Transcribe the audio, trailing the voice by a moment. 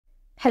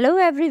Hello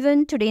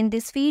everyone, today in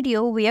this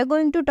video we are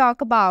going to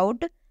talk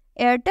about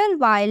Airtel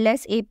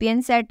wireless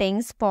APN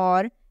settings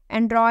for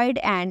Android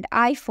and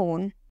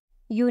iPhone.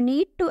 You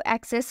need to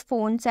access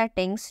phone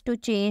settings to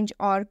change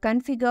or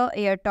configure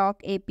AirTalk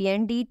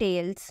APN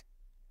details.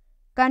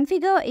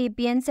 Configure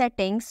APN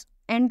settings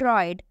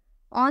Android.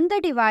 On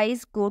the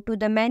device, go to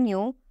the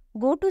menu,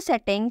 go to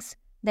Settings,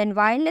 then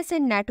Wireless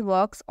and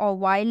Networks or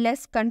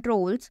Wireless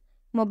Controls.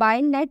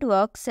 Mobile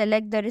network,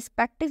 select the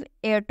respective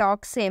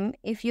AirTalk SIM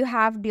if you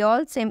have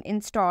dual SIM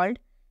installed,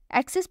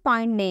 access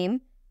point name,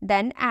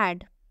 then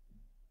add.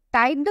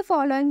 Type the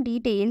following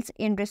details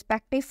in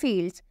respective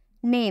fields: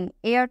 name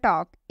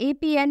AirTalk,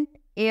 APN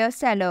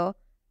AirSeller,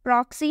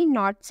 proxy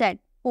not set,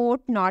 port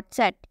not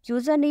set,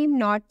 username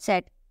not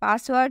set,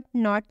 password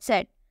not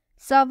set,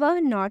 server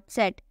not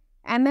set,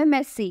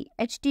 MMSC,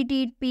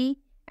 HTTP,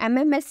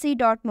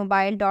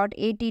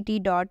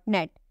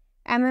 mmsc.mobile.att.net.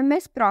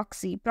 MMS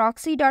proxy,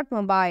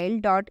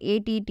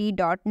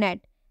 proxy.mobile.att.net,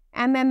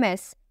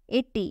 MMS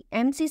 80,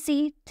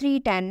 MCC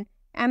 310,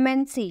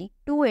 MNC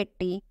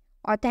 280,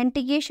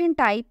 authentication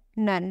type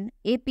none,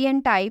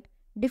 APN type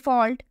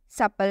default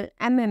supple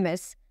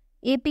MMS,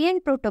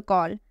 APN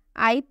protocol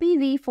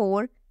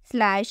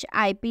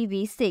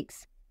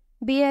IPv4/IPv6,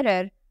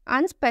 bearer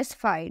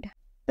unspecified.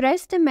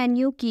 Press the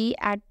menu key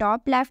at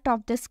top left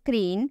of the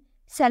screen,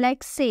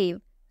 select Save,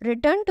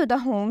 return to the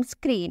home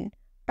screen.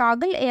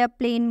 Toggle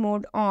airplane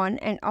mode on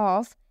and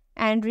off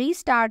and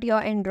restart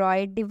your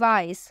Android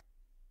device.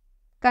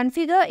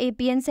 Configure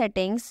APN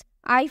settings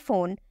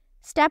iPhone.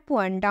 Step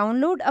 1.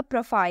 Download a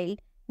profile.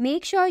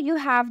 Make sure you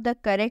have the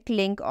correct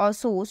link or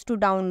source to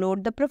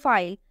download the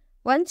profile.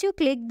 Once you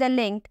click the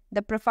link,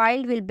 the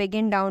profile will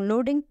begin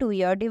downloading to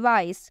your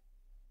device.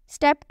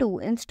 Step 2.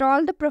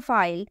 Install the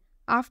profile.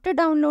 After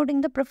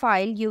downloading the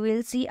profile, you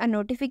will see a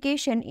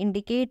notification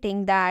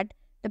indicating that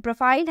the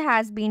profile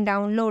has been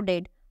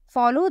downloaded.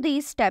 Follow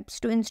these steps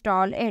to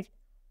install it.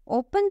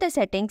 Open the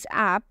Settings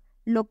app,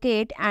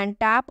 locate and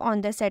tap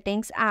on the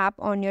Settings app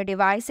on your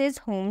device's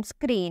home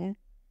screen.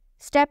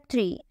 Step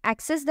 3.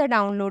 Access the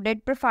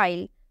downloaded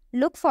profile.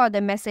 Look for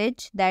the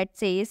message that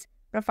says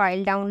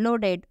Profile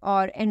Downloaded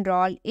or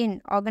Enroll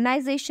in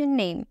Organization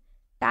Name.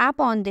 Tap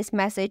on this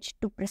message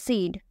to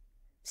proceed.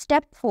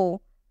 Step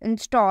 4.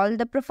 Install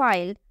the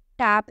profile.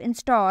 Tap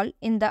Install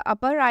in the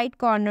upper right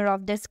corner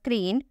of the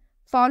screen.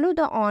 Follow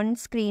the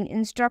on-screen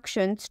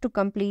instructions to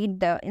complete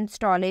the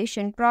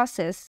installation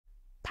process.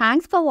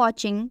 Thanks for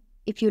watching.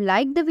 If you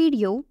liked the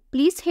video,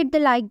 please hit the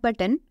like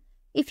button.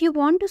 If you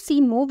want to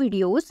see more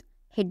videos,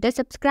 hit the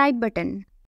subscribe button.